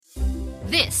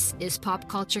This is Pop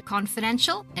Culture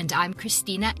Confidential, and I'm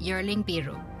Christina Yerling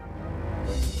Biro.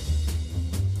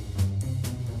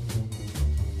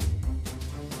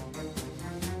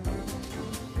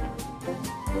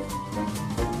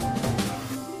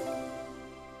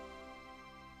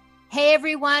 Hey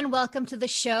everyone, welcome to the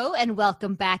show and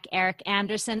welcome back, Eric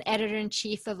Anderson,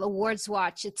 Editor-in-Chief of Awards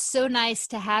Watch. It's so nice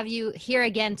to have you here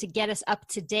again to get us up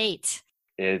to date.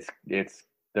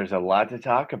 There's a lot to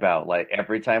talk about. Like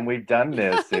every time we've done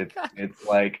this, it's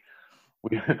like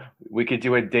we could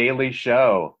do a daily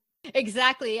show.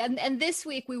 Exactly. And this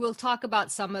week we will talk about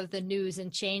some of the news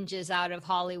and changes out of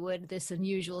Hollywood this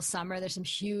unusual summer. There's some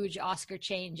huge Oscar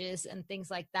changes and things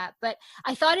like that. But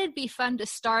I thought it'd be fun to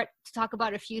start to talk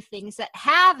about a few things that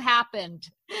have happened,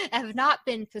 have not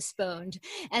been postponed.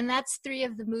 And that's three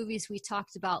of the movies we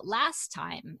talked about last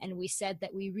time. And we said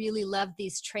that we really loved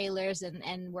these trailers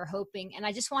and we're hoping. And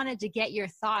I just wanted to get your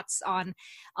thoughts on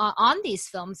these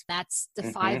films. That's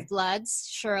The Five Bloods,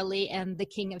 Shirley, and The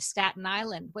King of Staten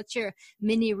Island. What's your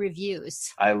mini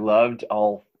reviews? I loved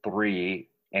all three,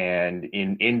 and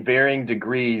in varying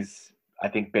degrees, I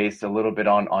think based a little bit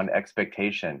on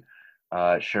expectation.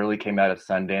 Shirley came out of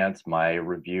Sundance. My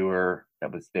reviewer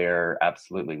that was there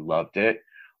absolutely loved it.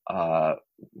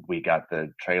 We got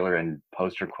the trailer and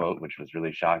poster quote, which was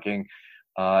really shocking.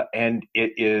 And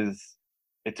it's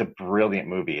a brilliant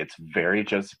movie. It's very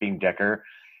Josephine Decker.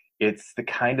 It's the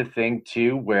kind of thing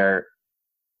too where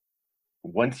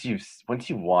once you've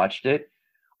watched it,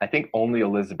 I think only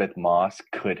Elizabeth Moss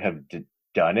could have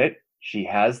done it. She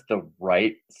has the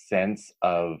right sense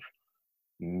of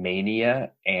mania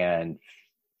and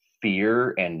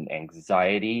fear and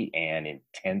anxiety and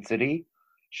intensity.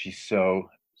 She's so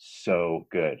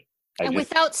good.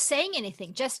 Without saying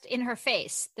anything, just in her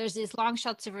face, there's these long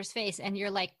shots of her face and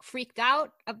you're like freaked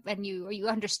out and you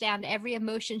understand every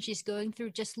emotion she's going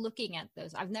through just looking at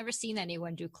those. I've never seen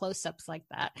anyone do close-ups like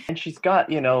that. And she's got,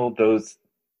 those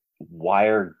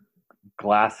wire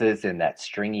glasses and that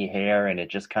stringy hair, and it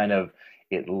just kind of,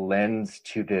 it lends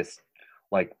to this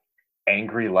like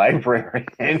angry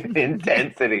librarian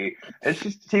intensity. And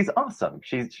she's awesome.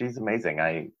 She's amazing.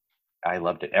 I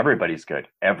loved it. Everybody's good.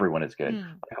 Everyone is good.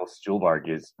 Michael Stuhlbarg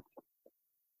is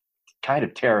kind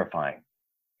of terrifying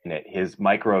in it. His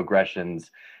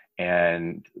microaggressions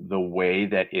and the way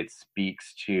that it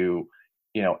speaks to,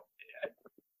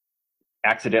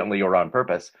 accidentally or on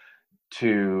purpose,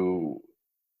 to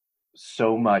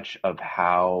so much of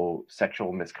how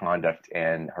sexual misconduct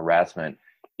and harassment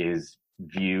is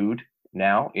viewed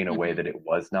now in a way that it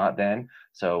was not then.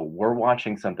 So we're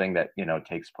watching something that,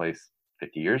 takes place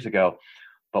 50 years ago,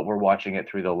 but we're watching it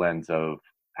through the lens of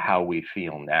how we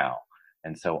feel now.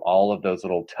 And so all of those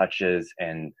little touches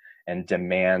and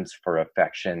demands for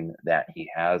affection that he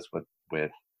has with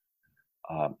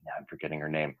I'm forgetting her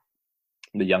name,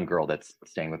 the young girl that's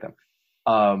staying with him,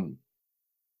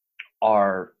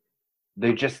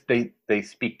 they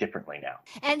speak differently now.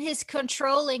 And his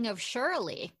controlling of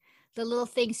Shirley, the little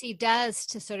things he does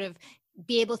to sort of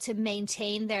be able to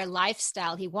maintain their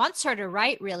lifestyle. He wants her to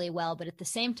write really well, but at the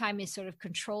same time, he's sort of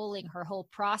controlling her whole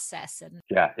process. And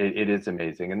yeah, it is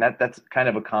amazing. And that's kind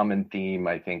of a common theme,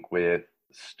 I think, with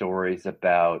stories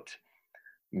about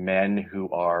men who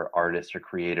are artists or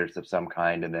creators of some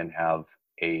kind and then have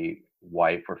a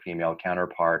wife or female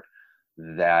counterpart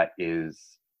that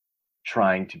is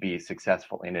trying to be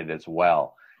successful in it as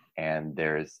well. And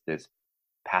there's this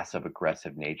passive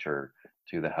aggressive nature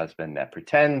to the husband that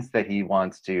pretends that he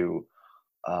wants to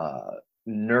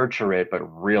nurture it, but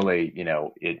really,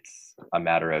 it's a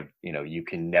matter of, you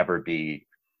can never be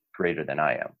greater than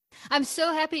I am. I'm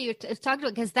so happy you talked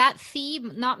about, because that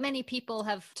theme, not many people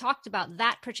have talked about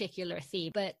that particular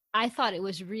theme, but I thought it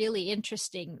was really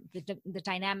interesting, the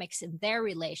dynamics in their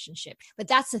relationship. But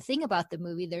that's the thing about the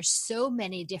movie. There's so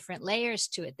many different layers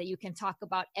to it that you can talk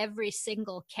about every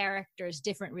single character's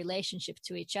different relationship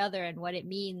to each other and what it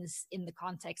means in the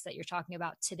context that you're talking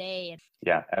about today.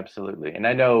 Yeah, absolutely. And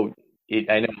I know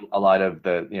a lot of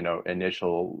the,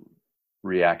 initial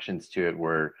reactions to it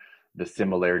were the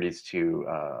similarities to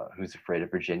Who's Afraid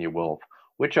of Virginia Woolf,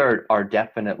 which are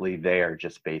definitely there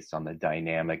just based on the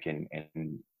dynamic and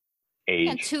age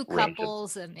and two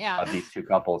couples of these two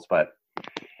couples, but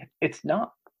it's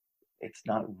not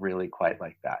really quite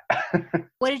like that.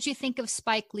 What did you think of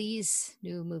Spike Lee's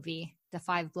new movie, The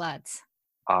Five Bloods?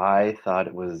 I thought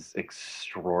it was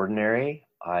extraordinary.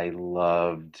 I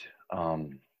loved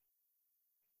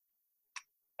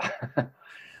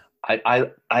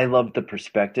I love the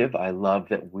perspective. I love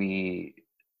that we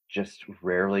just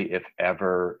rarely, if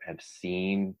ever, have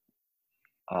seen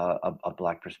a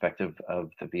Black perspective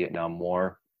of the Vietnam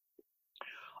War.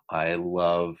 I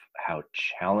love how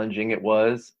challenging it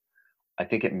was. I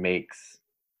think it makes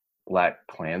Black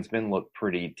Klansman look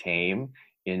pretty tame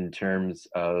in terms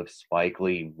of Spike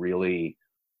Lee really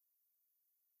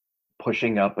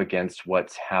pushing up against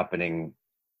what's happening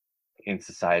in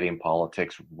society and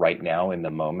politics right now in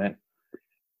the moment.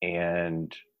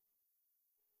 And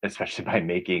especially by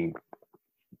making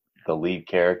the lead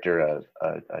character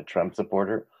a Trump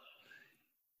supporter.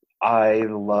 I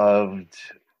loved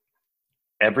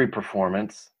every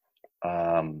performance.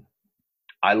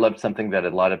 I loved something that a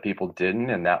lot of people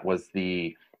didn't, and that was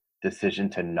the decision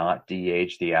to not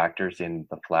de-age the actors in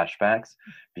the flashbacks,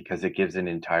 because it gives an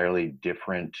entirely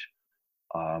different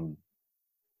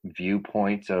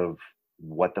viewpoint of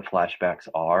what the flashbacks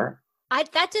are.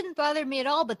 That didn't bother me at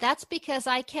all, but that's because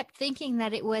I kept thinking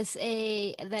that it was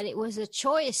a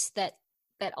choice, that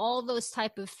all those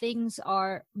type of things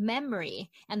are memory,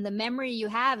 and the memory you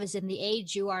have is in the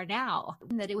age you are now,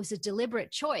 and that it was a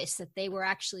deliberate choice, that they were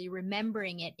actually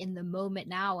remembering it in the moment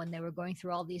now, and they were going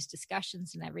through all these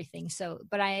discussions and everything. So,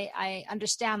 but I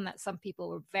understand that some people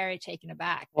were very taken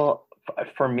aback. Well,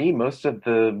 for me, most of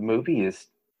the movie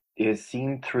is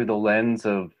seen through the lens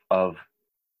of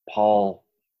Paul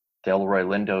Delroy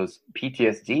Lindo's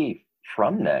PTSD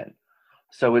from then.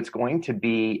 So it's going to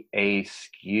be a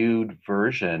skewed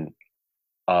version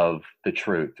of the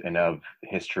truth and of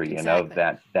history and of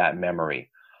that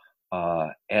memory.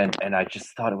 And I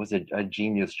just thought it was a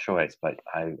genius choice, but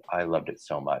I loved it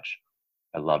so much.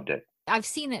 I loved it. I've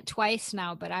seen it twice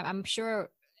now, but I'm sure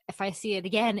if I see it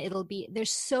again, it'll be,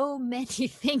 there's so many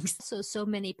things, so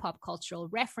many pop cultural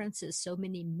references, so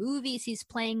many movies he's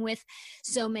playing with,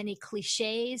 so many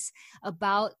cliches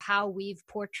about how we've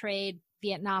portrayed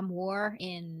Vietnam War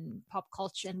in pop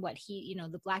culture and what he,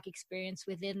 the Black experience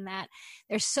within that.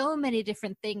 There's so many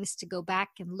different things to go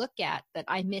back and look at that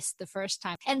I missed the first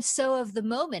time. And so of the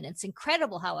moment, it's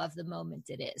incredible how of the moment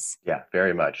it is. Yeah,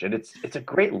 very much. And it's a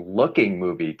great looking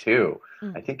movie too.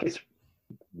 I think it's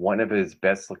one of his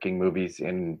best looking movies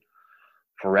in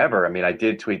forever. I mean, I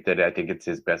did tweet that I think it's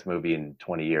his best movie in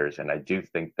 20 years, and I do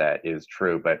think that is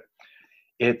true, but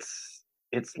it's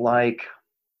like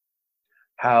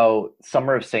how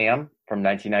Summer of Sam from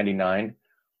 1999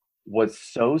 was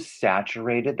so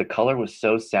saturated, the color was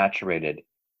so saturated,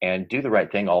 and Do the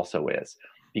Right Thing also is,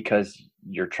 because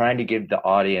you're trying to give the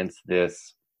audience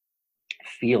this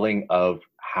feeling of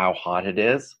how hot it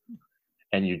is,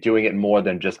 and you're doing it more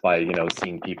than just by,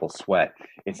 seeing people sweat.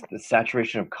 It's the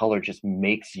saturation of color just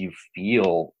makes you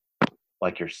feel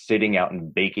like you're sitting out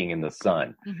and baking in the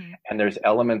sun. Mm-hmm. And there's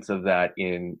elements of that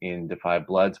in Da 5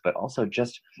 Bloods, but also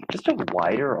just a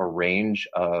wider range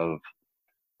of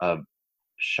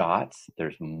shots.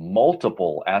 There's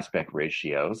multiple aspect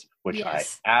ratios, which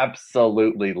yes. I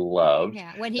absolutely loved.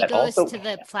 Yeah, when he goes to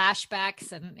the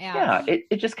flashbacks and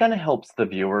it just kind of helps the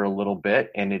viewer a little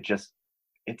bit, and it's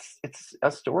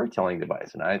a storytelling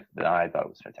device, and I thought it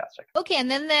was fantastic. Okay, and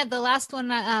then the last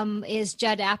one is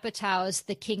Judd Apatow's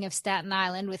The King of Staten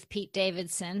Island with Pete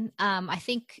Davidson. I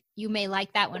think you may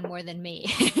like that one more than me.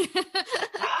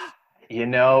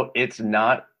 It's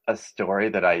not a story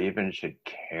that I even should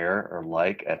care or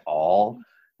like at all,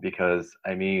 because,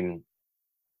 I mean,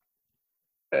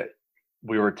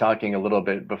 we were talking a little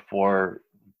bit before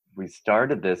we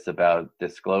started this about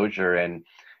disclosure and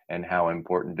how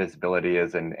important visibility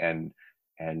is, and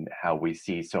how we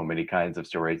see so many kinds of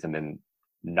stories and then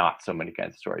not so many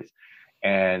kinds of stories.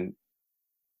 And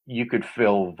you could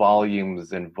fill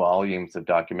volumes and volumes of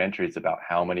documentaries about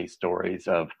how many stories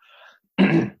of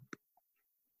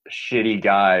shitty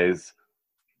guys,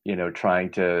 trying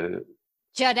to...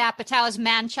 Judd Apatow's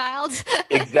man-child.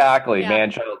 Exactly, yeah.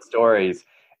 Man-child stories.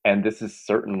 And this is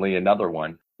certainly another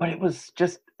one. But it was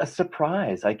just a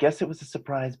surprise. I guess it was a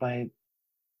surprise by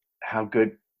how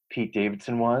good Pete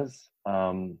Davidson was.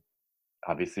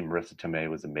 Obviously, Marissa Tomei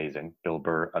was amazing. Bill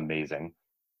Burr, amazing.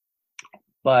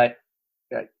 But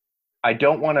I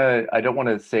don't want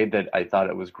to say that I thought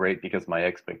it was great because my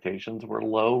expectations were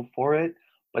low for it,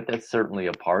 but that's certainly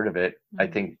a part of it. Mm-hmm. I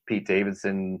think Pete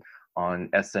Davidson on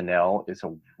SNL is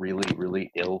a really,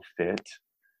 really ill fit.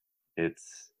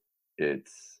 It's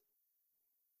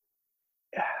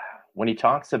when he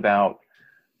talks about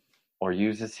or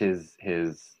uses his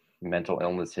mental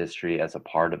illness history as a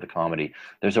part of the comedy,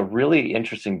 there's a really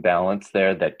interesting balance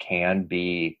there that can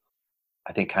be,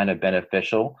 I think, kind of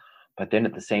beneficial. But then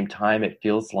at the same time, it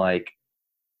feels like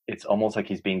it's almost like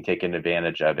he's being taken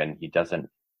advantage of, and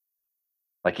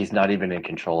he's not even in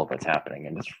control of what's happening.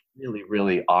 And it's really,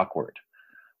 really awkward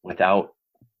without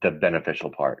the beneficial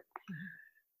part.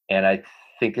 Mm-hmm. And I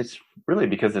think it's really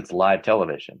because it's live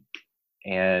television.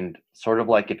 And sort of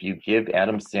like if you give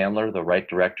Adam Sandler the right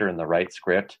director and the right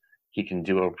script, he can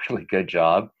do a really good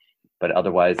job. But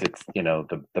otherwise, it's,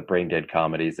 the brain dead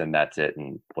comedies and that's it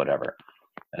and whatever.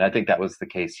 And I think that was the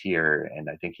case here. And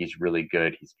I think he's really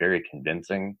good. He's very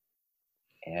convincing.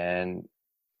 And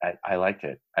I liked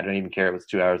it. I don't even care. It was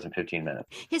 2 hours and 15 minutes.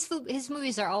 His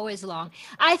movies are always long.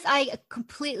 I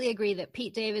completely agree that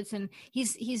Pete Davidson,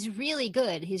 he's really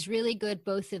good. He's really good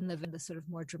both in the sort of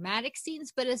more dramatic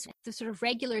scenes, but as the sort of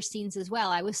regular scenes as well.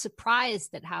 I was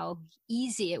surprised at how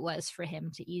easy it was for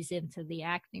him to ease into the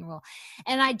acting role.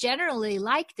 And I generally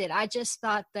liked it. I just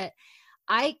thought that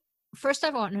first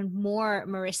I wanted more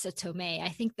Marissa Tomei. I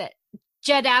think that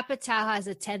Judd Apatow has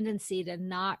a tendency to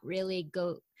not really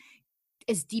go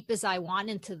as deep as I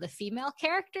want into the female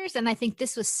characters. And I think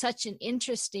this was such an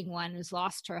interesting one, who's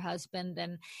lost her husband.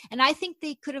 And I think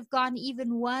they could have gone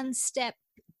even one step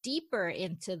deeper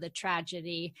into the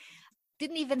tragedy.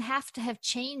 Didn't even have to have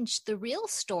changed the real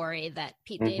story that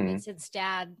Pete Davidson's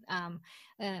dad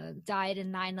died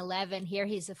in 9/11. Here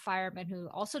he's a fireman who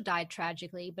also died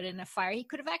tragically, but in a fire. He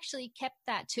could have actually kept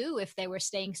that too if they were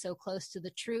staying so close to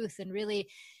the truth and really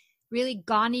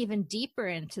gone even deeper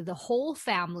into the whole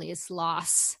family's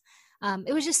loss.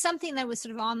 It was just something that was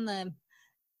sort of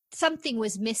something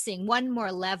was missing, one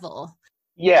more level.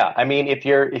 Yeah, I mean, if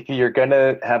you're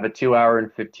gonna have a 2 hour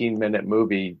and 15-minute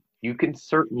movie, you can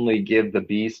certainly give the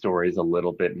B stories a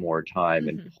little bit more time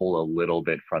and pull a little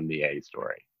bit from the A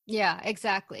story. Yeah,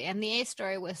 exactly. And the A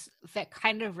story was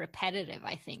kind of repetitive,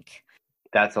 I think.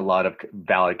 That's a lot of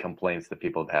valid complaints that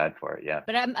people have had for it. Yeah.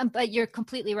 But you're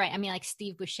completely right. I mean, like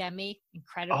Steve Buscemi,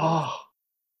 incredible.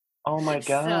 Oh my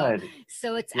God.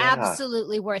 So it's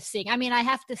absolutely worth seeing. I mean, I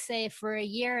have to say, for a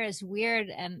year as weird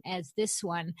and as this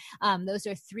one, those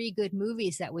are 3 good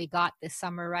movies that we got this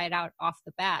summer right out off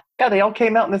the bat. Yeah, they all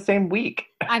came out in the same week.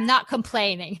 I'm not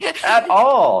complaining. At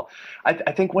all.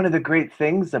 I think one of the great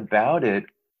things about it,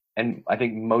 and I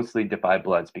think mostly Defy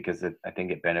Bloods, because I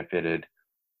think it benefited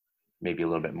maybe a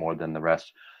little bit more than the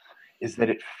rest, is that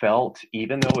it felt,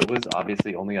 even though it was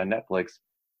obviously only on Netflix,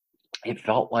 it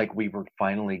felt like we were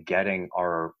finally getting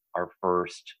our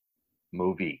first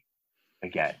movie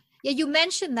again. Yeah, you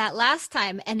mentioned that last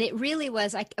time, and it really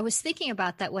was. I was thinking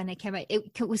about that when it came out.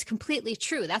 It was completely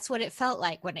true. That's what it felt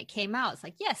like when it came out. It's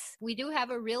like, yes, we do have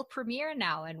a real premiere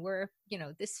now, and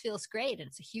this feels great, and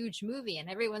it's a huge movie, and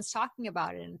everyone's talking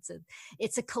about it, and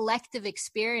it's a collective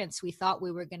experience we thought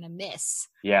we were going to miss.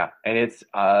 Yeah, and it's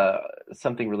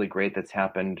something really great that's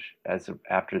happened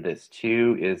after this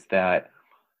too, is that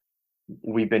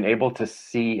we've been able to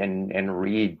see and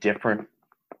read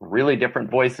really different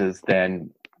voices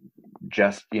than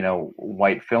just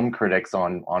white film critics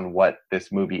on what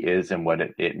this movie is and what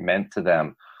it meant to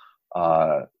them.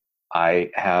 I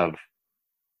have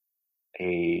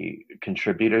a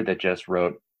contributor that just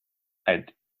wrote an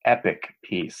epic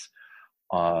piece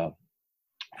from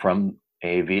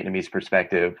a Vietnamese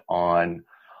perspective on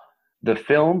the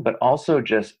film, but also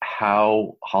just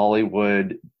how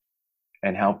Hollywood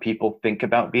and how people think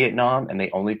about Vietnam, and they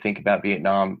only think about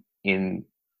Vietnam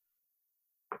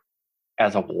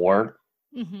as a war.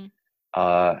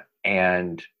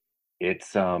 And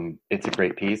it's a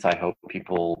great piece. I hope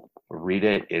people read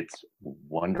it. It's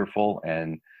wonderful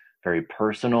and very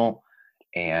personal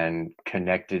and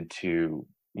connected to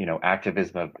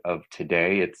activism of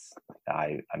today.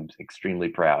 I'm extremely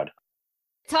proud.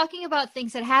 Talking about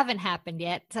things that haven't happened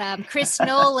yet, Chris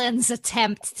Nolan's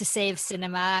attempt to save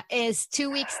cinema is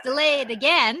 2 weeks delayed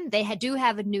again. They do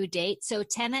have a new date. So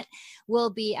Tenet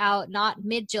will be out not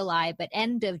mid-July, but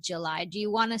end of July. Do you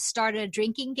want to start a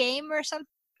drinking game or something?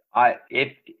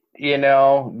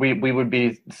 We would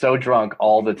be so drunk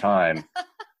all the time.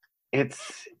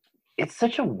 It's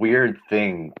such a weird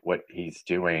thing what he's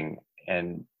doing.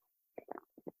 And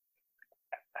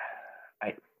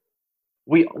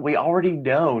we already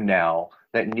know now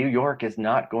that New York is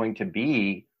not going to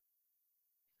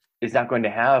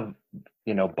have,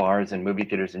 bars and movie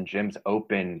theaters and gyms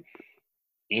open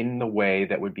in the way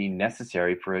that would be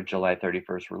necessary for a July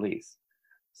 31st release.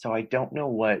 So I don't know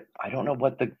what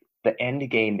the end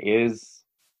game is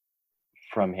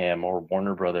from him or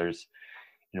Warner Brothers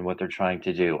and what they're trying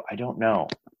to do. I don't know.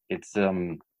 It's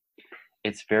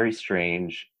very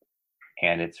strange,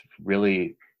 and it's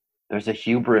really, there's a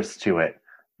hubris to it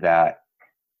that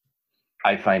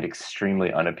I find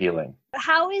extremely unappealing.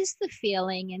 How is the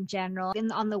feeling in general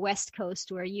on the West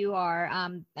Coast where you are?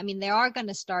 I mean, they are going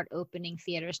to start opening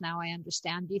theaters now, I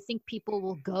understand. Do you think people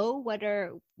will go? What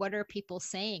are people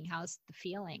saying? How's the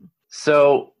feeling?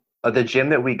 So the gym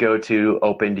that we go to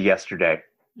opened yesterday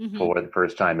for the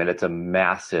first time, and it's a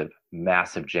massive,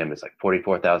 massive gym. It's like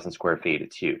 44,000 square feet.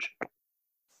 It's huge.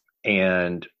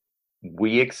 And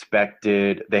we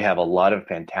expected, they have a lot of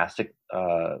fantastic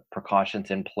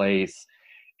precautions in place.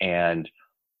 And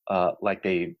like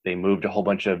they moved a whole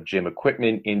bunch of gym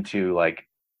equipment into like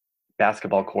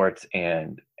basketball courts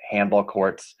and handball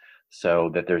courts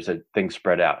so that there's a thing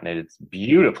spread out, and it's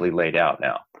beautifully laid out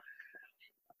now.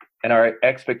 And our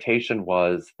expectation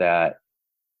was that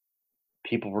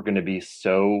people were going to be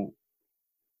so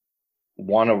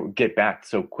want to get back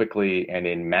so quickly and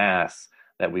in mass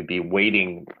that we'd be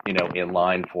waiting, in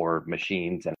line for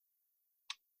machines.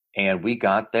 And we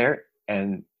got there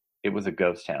and it was a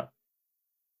ghost town.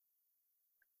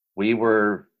 We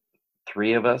were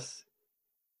 3 of us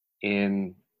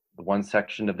in one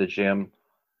section of the gym,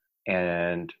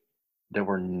 and there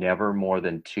were never more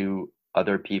than 2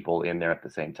 other people in there at the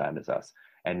same time as us.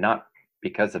 And not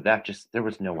because of that, just there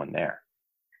was no one there.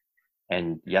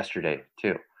 And yesterday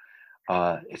too.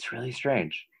 It's really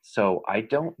strange. So I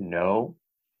don't know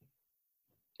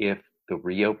if the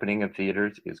reopening of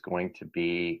theaters is going to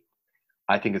be,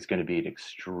 I think it's going to be an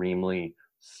extremely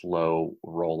slow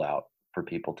rollout for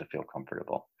people to feel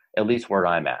comfortable, at least where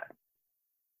I'm at.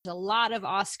 There's a lot of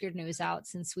Oscar news out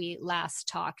since we last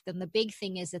talked. And the big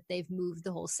thing is that they've moved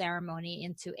the whole ceremony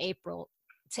into April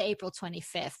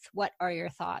 25th. What are your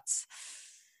thoughts?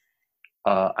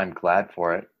 I'm glad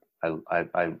for it.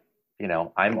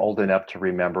 I'm old enough to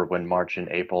remember when March and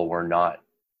April were not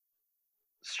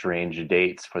strange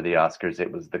dates for the Oscars.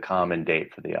 It was the common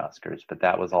date for the Oscars, but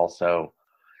that was also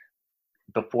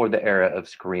before the era of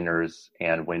screeners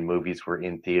and when movies were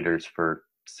in theaters for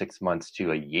 6 months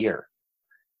to a year,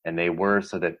 and they were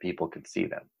so that people could see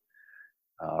them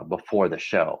before the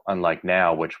show, unlike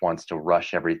now, which wants to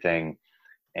rush everything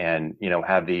and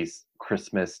have these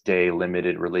Christmas Day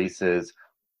limited releases,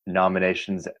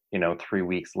 nominations 3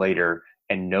 weeks later,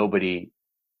 and nobody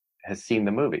has seen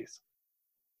the movies.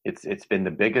 It's been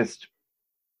the biggest,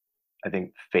 I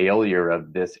think, failure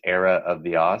of this era of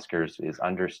the Oscars is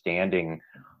understanding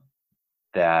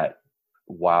that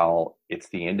while it's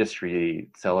the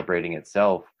industry celebrating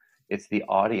itself, it's the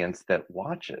audience that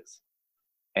watches.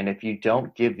 And if you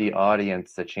don't give the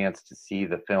audience a chance to see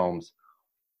the films,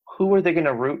 who are they going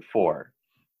to root for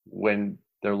when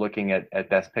they're looking at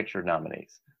Best Picture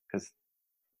nominees? Because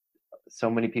so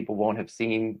many people won't have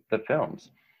seen the films.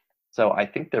 So I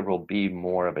think there will be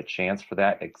more of a chance for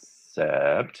that,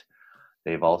 except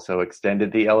they've also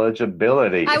extended the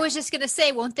eligibility. I was just going to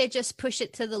say, won't they just push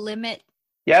it to the limit?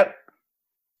 Yep.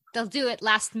 They'll do it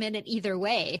last minute either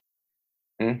way.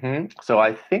 So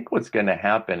I think what's going to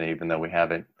happen, even though we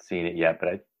haven't seen it yet, but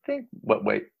I think what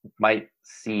we might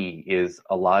see is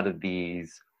a lot of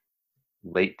these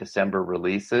late December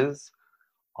releases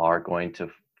are going to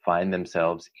find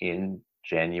themselves in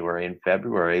January and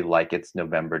February like it's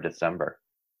November, December.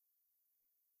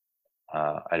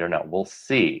 I don't know. We'll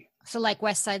see. So like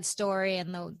West Side Story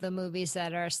and the movies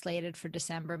that are slated for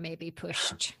December may be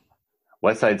pushed.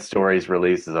 West Side Story's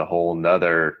release is a whole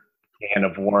nother can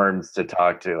of worms to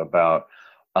talk to about.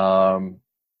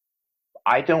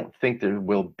 I don't think there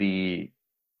will be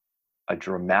a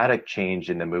dramatic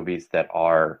change in the movies that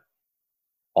are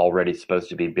already supposed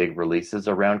to be big releases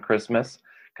around Christmas,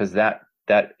 because that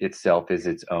itself is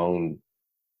its own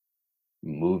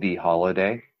movie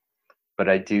holiday. But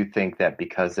I do think that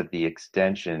because of the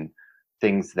extension,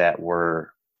 things that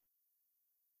were,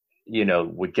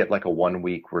 would get like a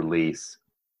 1-week release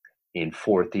in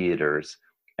 4 theaters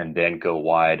and then go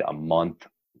wide a month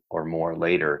or more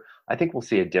later, I think we'll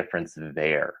see a difference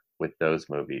there with those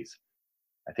movies.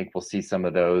 I think we'll see some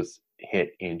of those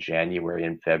hit in January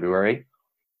and February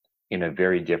in a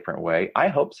very different way. I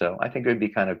hope so. I think it would be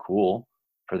kind of cool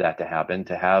for that to happen,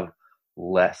 to have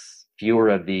fewer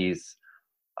of these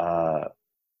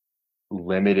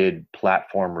limited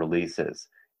platform releases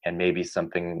and maybe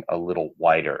something a little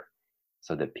wider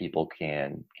so that people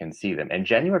can see them. And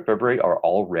January, February are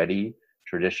already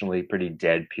traditionally pretty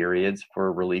dead periods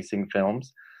for releasing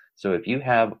films. So if you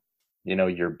have,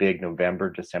 your big November,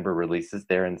 December releases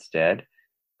there instead,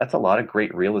 that's a lot of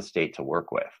great real estate to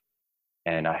work with.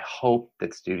 And I hope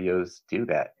that studios do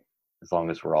that, as long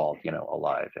as we're all,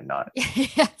 alive and not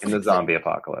in the zombie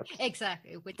apocalypse.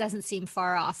 Exactly. It doesn't seem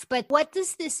far off. But what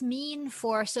does this mean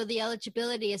so the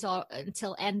eligibility is all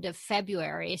until end of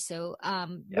February. So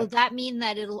will that mean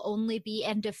that it'll only be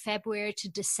end of February to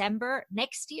December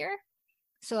next year?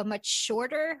 So a much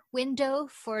shorter window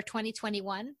for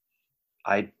 2021?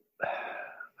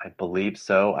 I believe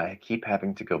so. I keep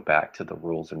having to go back to the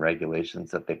rules and regulations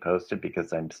that they posted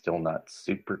because I'm still not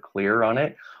super clear on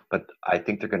it. But I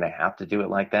think they're going to have to do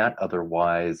it like that.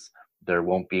 Otherwise, there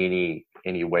won't be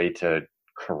any way to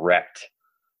correct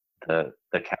the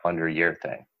calendar year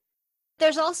thing.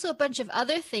 There's also a bunch of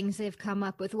other things they've come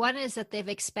up with. One is that they've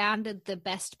expanded the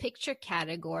Best Picture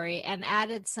category and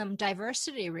added some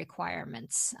diversity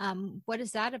requirements. What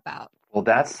is that about? Well,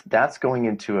 that's going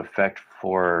into effect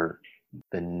for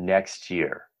the next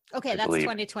year. Okay, that's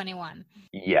 2021.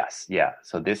 Yes, yeah.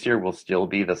 So this year will still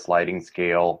be the sliding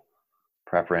scale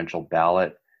preferential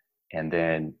ballot, and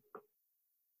then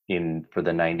for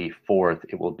the 94th,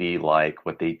 it will be like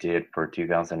what they did for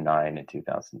 2009 and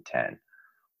 2010,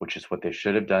 which is what they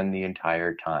should have done the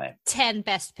entire time. 10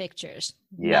 Best Pictures.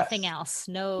 Yes. Nothing else.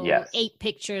 No Yes. 8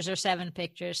 pictures or 7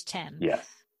 pictures, 10. Yes.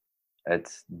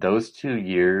 Those 2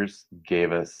 years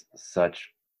gave us such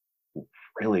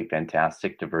really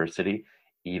fantastic diversity,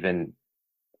 even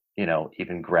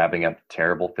grabbing up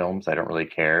terrible films. I don't really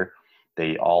care.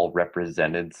 They all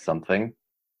represented something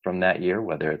from that year,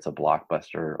 whether it's a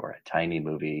blockbuster or a tiny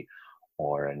movie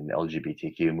or an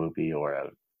LGBTQ movie or a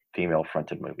female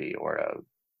fronted movie or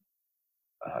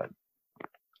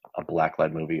a black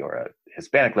led movie or a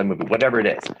Hispanic led movie, whatever it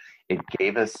is. It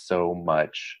gave us so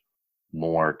much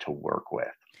more to work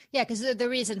with. Yeah, because the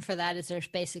reason for that is there's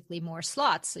basically more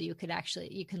slots, so you can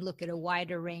look at a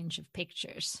wider range of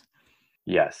pictures.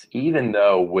 Yes, even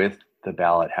though with the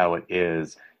ballot how it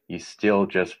is, you still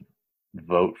just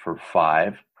vote for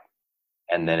 5,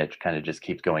 and then it kind of just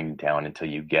keeps going down until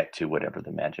you get to whatever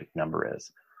the magic number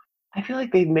is. I feel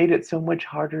like they've made it so much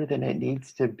harder than it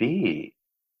needs to be.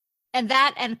 And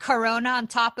that and Corona on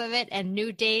top of it and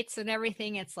new dates and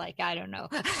everything, it's like, I don't know.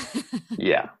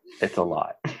 Yeah, it's a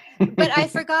lot. But I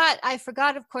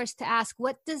forgot, of course, to ask,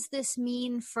 what does this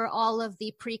mean for all of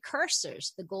the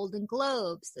precursors, the Golden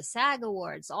Globes, the SAG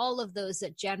Awards, all of those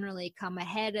that generally come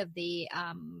ahead of the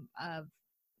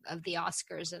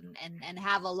Oscars and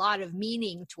have a lot of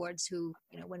meaning towards who,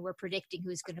 when we're predicting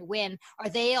who's going to win? Are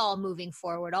they all moving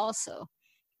forward also?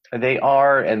 They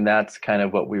are, and that's kind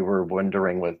of what we were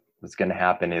wondering was going to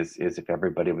happen is if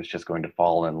everybody was just going to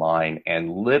fall in line.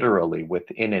 And literally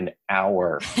within an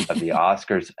hour of the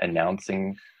Oscars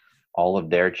announcing all of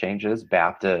their changes,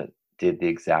 BAFTA did the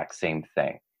exact same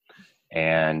thing.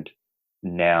 And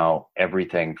now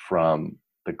everything from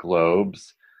the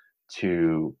Globes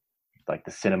to like the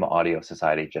Cinema Audio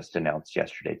Society just announced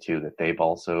yesterday too that they've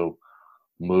also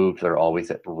moved. They're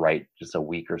always at just a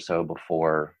week or so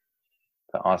before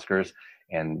the Oscars,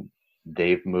 and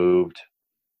they've moved,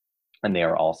 and they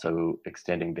are also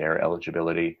extending their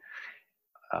eligibility.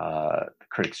 The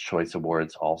Critics' Choice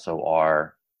Awards also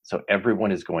are. So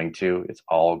everyone is it's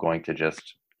all going to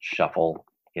just shuffle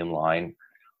in line.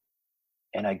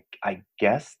 And I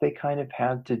guess they kind of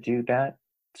had to do that.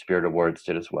 Spirit Awards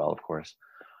did as well, of course.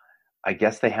 I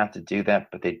guess they have to do that,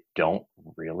 but they don't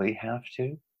really have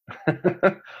to.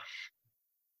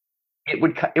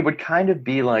 It would kind of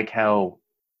be like how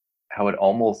it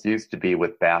almost used to be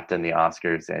with BAFTA and the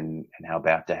Oscars, and how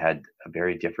BAFTA had a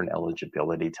very different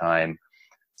eligibility time.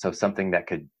 So something that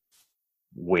could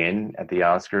win at the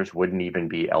Oscars wouldn't even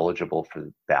be eligible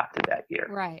for BAFTA that year.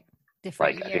 Right.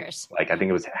 Different years. I think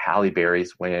it was Halle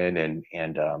Berry's win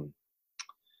and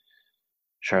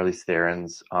Charlize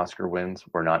Theron's Oscar wins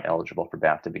were not eligible for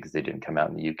BAFTA because they didn't come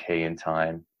out in the UK in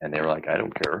time, and they were like, I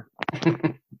don't care.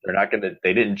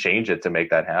 They didn't change it to make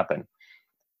that happen.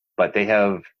 But they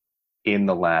have, in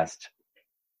the last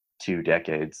 2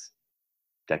 decades,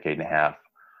 decade and a half,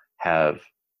 have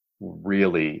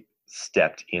really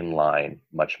stepped in line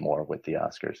much more with the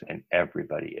Oscars, and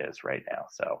everybody is right now.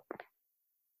 So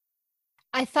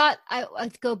I thought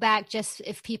I'd go back, just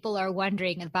if people are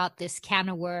wondering about this can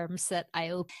of worms that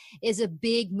I opened, is a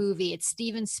big movie. It's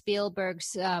Steven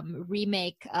Spielberg's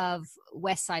remake of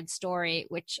West Side Story,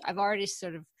 which I've already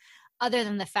sort of, other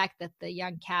than the fact that the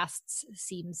young cast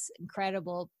seems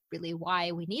incredible, really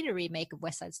why we need a remake of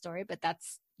West Side Story, but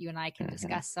that's, you and I can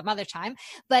discuss some other time.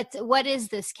 But what is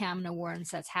this can of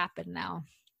worms that's happened now?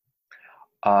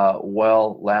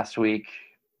 Well, last week,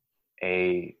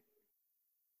 a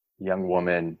young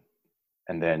woman,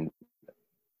 and then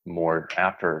more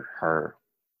after her,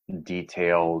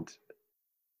 detailed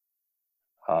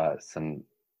some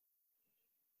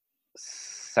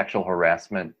sexual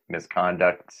harassment,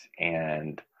 misconduct,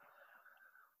 and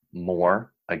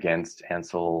more against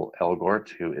Ansel Elgort,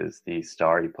 who is the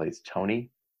star. He plays Tony.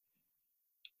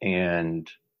 And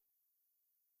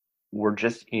we're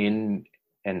just in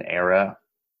an era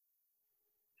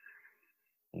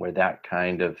where that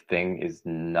kind of thing is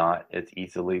not as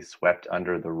easily swept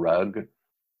under the rug.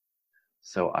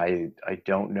 So I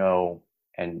don't know,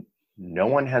 and no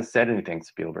one has said anything.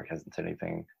 Spielberg hasn't said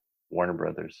anything. Warner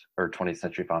Brothers or 20th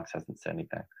Century Fox hasn't said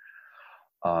anything.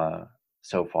 uh,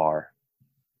 so far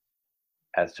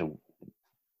as to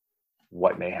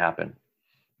what may happen.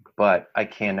 But I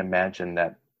can't imagine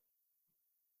that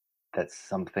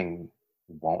something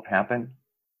won't happen.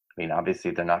 I mean,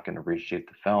 obviously they're not going to reshoot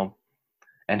the film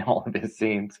and all of his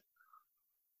scenes.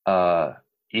 Uh,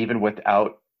 Even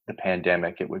without the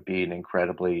pandemic, it would be an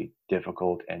incredibly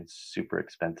difficult and super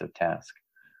expensive task.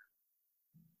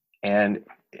 And,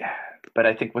 but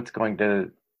I think what's going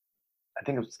to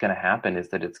happen is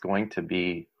that it's going to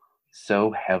be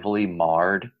so heavily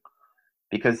marred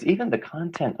because even the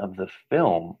content of the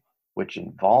film, which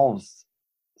involves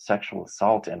sexual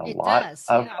assault and a It lot does,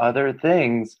 of yeah. other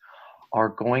things, are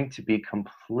going to be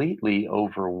completely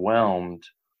overwhelmed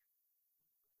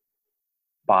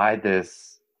by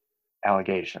this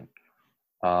allegation.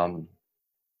 Um,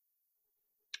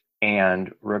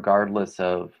 and regardless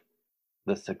of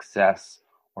the success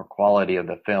or quality of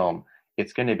the film,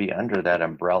 it's going to be under that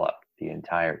umbrella the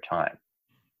entire time.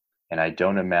 And I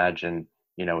don't imagine,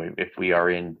 if we are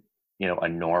in, a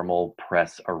normal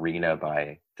press arena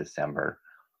by December,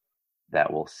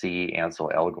 that we'll see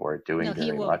Ansel Elgort doing No, he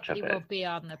very won't. much of He it. won't be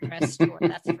on the press tour.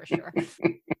 That's for sure.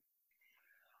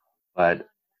 But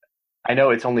I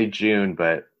know it's only June,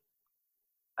 but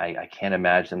I can't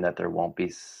imagine that there won't be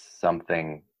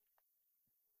something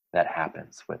that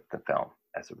happens with the film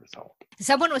as a result.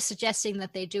 Someone was suggesting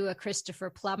that they do a Christopher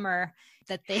Plummer,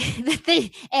 that they that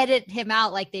they edit him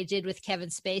out like they did with Kevin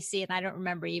Spacey, and I don't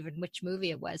remember even which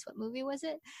movie it was. What movie was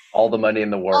it? All the Money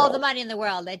in the World. All the Money in the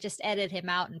World. They just edit him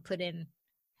out and put in,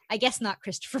 I guess not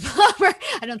Christopher Plummer.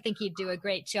 I don't think he'd do a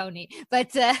great Joni, but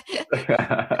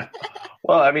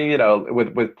well, I mean,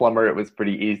 with Plummer, it was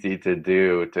pretty easy to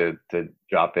do to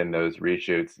drop in those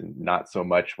reshoots, and not so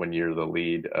much when you're the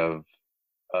lead of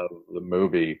the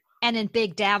movie. And in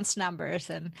big dance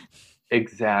numbers and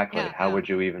exactly. Yeah, How yeah. would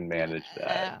you even manage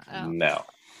that? No.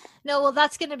 No, well,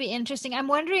 that's going to be interesting. I'm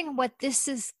wondering what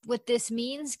this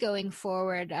means going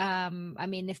forward. I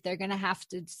mean, if they're going to have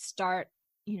to start,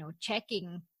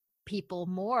 checking people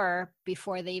more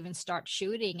before they even start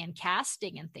shooting and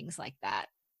casting and things like that.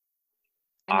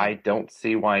 I don't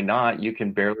see why not. You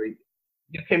can barely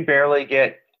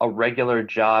get a regular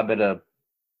job at a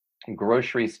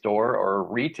grocery store or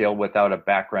retail without a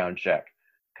background check.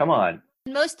 Come on.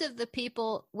 Most of the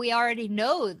people we already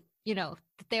know, that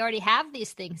they already have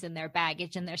these things in their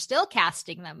baggage and they're still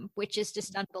casting them, which is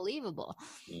just unbelievable.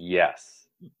 Yes.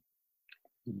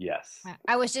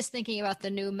 I was just thinking about the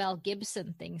new Mel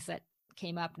Gibson things that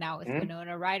came up now with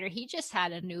Winona Ryder. He just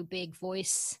had a new big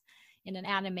voice in an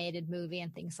animated movie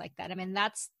and things like that. I mean,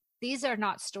 these are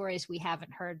not stories we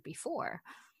haven't heard before.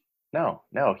 No,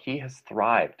 he has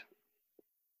thrived.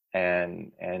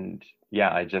 And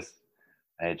yeah, I just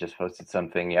posted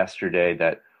something yesterday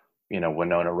that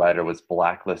Winona Ryder was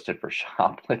blacklisted for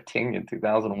shoplifting in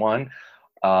 2001,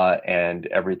 and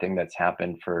everything that's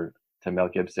happened to Mel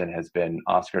Gibson has been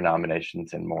Oscar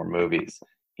nominations and more movies.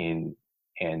 And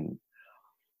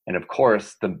of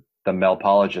course the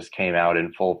Melpologists came out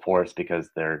in full force because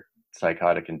they're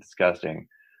psychotic and disgusting.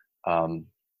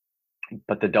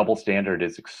 But the double standard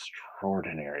is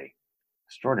extraordinary.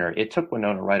 It took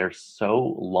Winona Ryder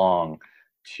so long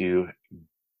to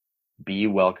be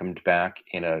welcomed back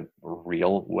in a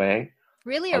real way.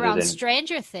 Really around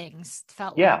Stranger Things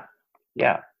felt like.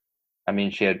 Yeah. I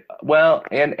mean, she had,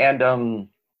 and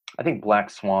I think Black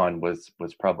Swan was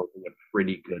probably a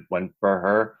pretty good one for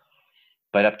her.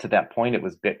 But up to that point, it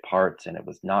was bit parts and it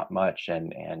was not much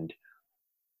and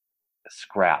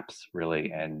scraps,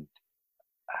 really. And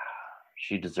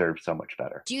she deserves so much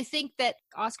better. Do you think that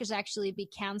Oscars actually be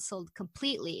canceled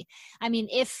completely? I mean,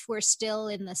 if we're still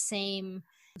in the same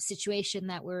situation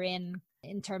that we're in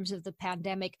terms of the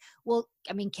pandemic, well,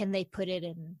 I mean, can they put it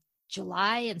in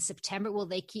July and September? Will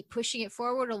they keep pushing it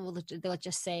forward, or will they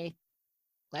just say,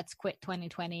 let's quit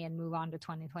 2020 and move on to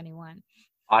 2021?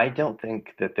 I don't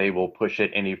think that they will push it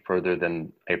any further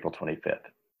than April 25th.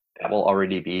 That will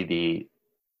already be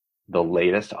the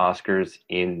latest Oscars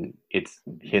in its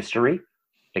history,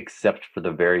 except for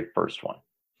the very first one,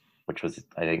 which was,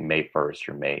 I think, May 1st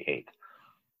or May 8th.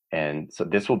 And so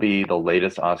this will be the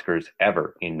latest Oscars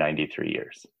ever in 92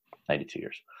 years.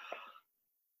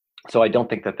 So I don't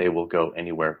think that they will go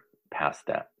anywhere past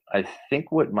that. I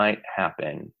think what might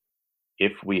happen,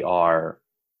 if we are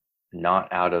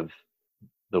not out of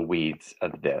the weeds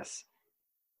of this,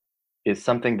 is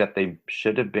something that they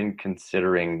should have been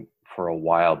considering for a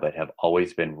while but have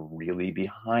always been really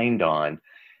behind on,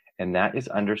 and that is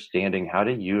understanding how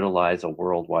to utilize a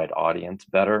worldwide audience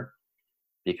better.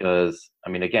 Because, I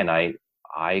mean, again,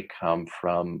 I come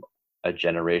from a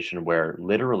generation where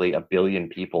literally 1 billion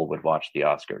people would watch the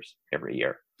Oscars every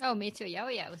year. Oh, me too. Yeah, oh,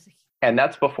 yeah. It was... And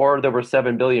that's before there were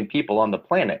 7 billion people on the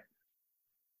planet,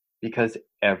 because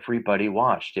everybody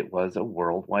watched. It was a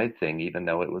worldwide thing, even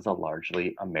though it was a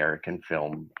largely American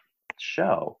film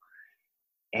show.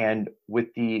 And with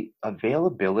the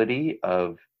availability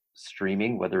of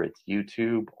streaming, whether it's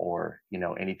YouTube or,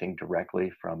 anything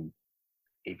directly from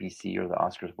ABC or the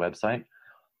Oscars website,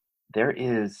 there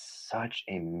is such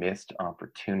a missed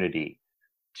opportunity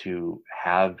to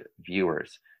have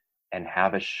viewers and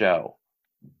have a show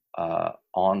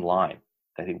online.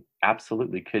 I think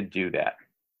absolutely could do that.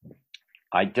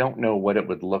 I don't know what it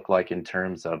would look like in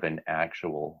terms of an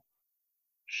actual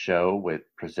show with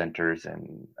presenters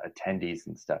and attendees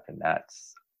and stuff, and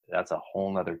that's a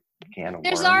whole nother can of worms.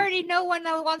 There's already no one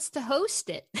that wants to host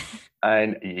it.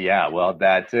 And yeah, well,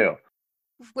 that too.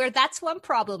 Where that's one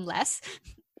problem less.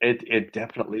 It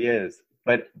definitely is.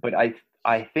 But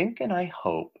I think and I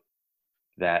hope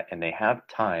that, and they have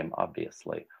time,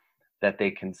 obviously, that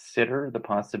they consider the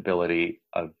possibility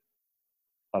of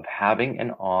having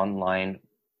an online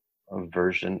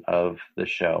version of the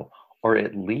show, or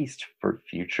at least for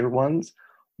future ones,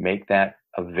 make that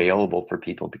available for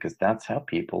people, because that's how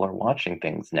people are watching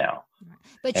things now.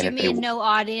 But and you mean no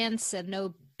audience and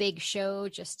no big show,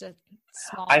 just a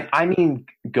small... I mean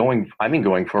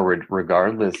going forward,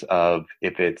 regardless of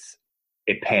if it's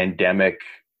a pandemic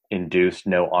induced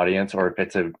no audience, or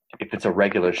if it's a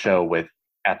regular show with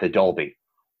at the Dolby,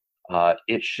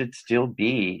 it should still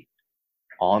be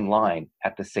online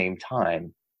at the same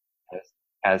time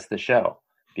as the show,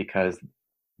 because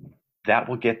that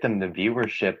will get them the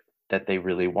viewership that they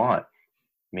really want.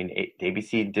 I mean,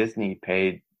 ABC and Disney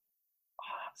paid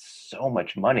so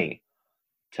much money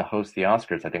to host the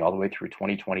Oscars, I think all the way through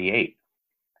 2028,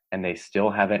 and they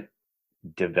still haven't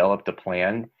developed a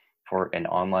plan for an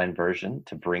online version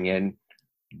to bring in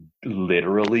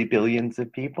literally billions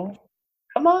of people.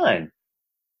 Come on,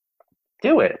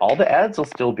 do it. All the ads will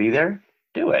still be there.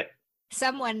 Do it.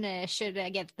 Someone should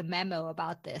get the memo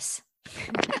about this.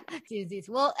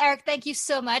 Well, Eric, thank you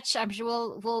so much. I'm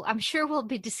sure we'll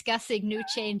be discussing new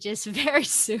changes very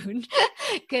soon,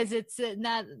 because it's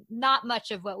not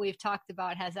much of what we've talked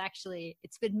about has actually,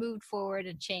 it's been moved forward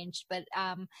and changed, but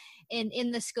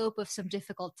in the scope of some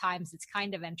difficult times, it's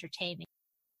kind of entertaining.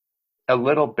 A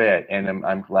little bit, and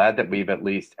I'm glad that we've at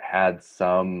least had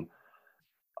some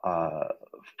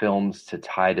films to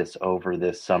tide us over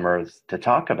this summer to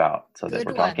talk about, so that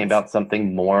we're talking about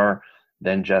something more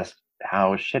than just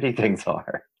how shitty things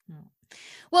are.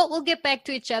 Well, we'll get back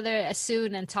to each other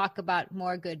soon and talk about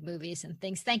more good movies and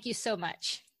things. Thank you so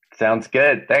much. Sounds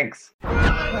good. Thanks.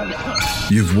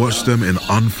 You've watched them in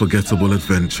unforgettable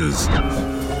adventures,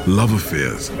 love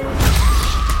affairs,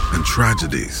 and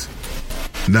tragedies.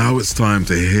 Now it's time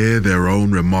to hear their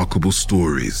own remarkable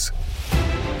stories.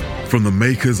 From the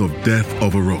makers of Death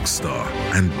of a Rock Star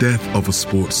and Death of a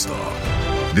Sports Star,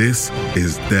 this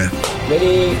is Death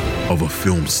of a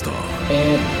Film Star.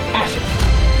 And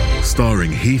action.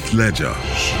 Starring Heath Ledger,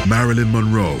 Marilyn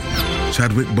Monroe,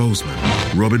 Chadwick Boseman,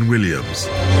 Robin Williams,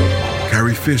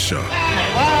 Carrie Fisher,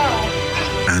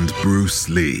 and Bruce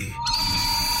Lee.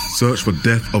 Search for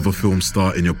Death of a Film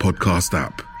Star in your podcast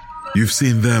app. You've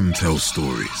seen them tell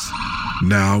stories.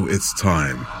 Now it's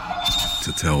time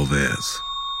to tell theirs.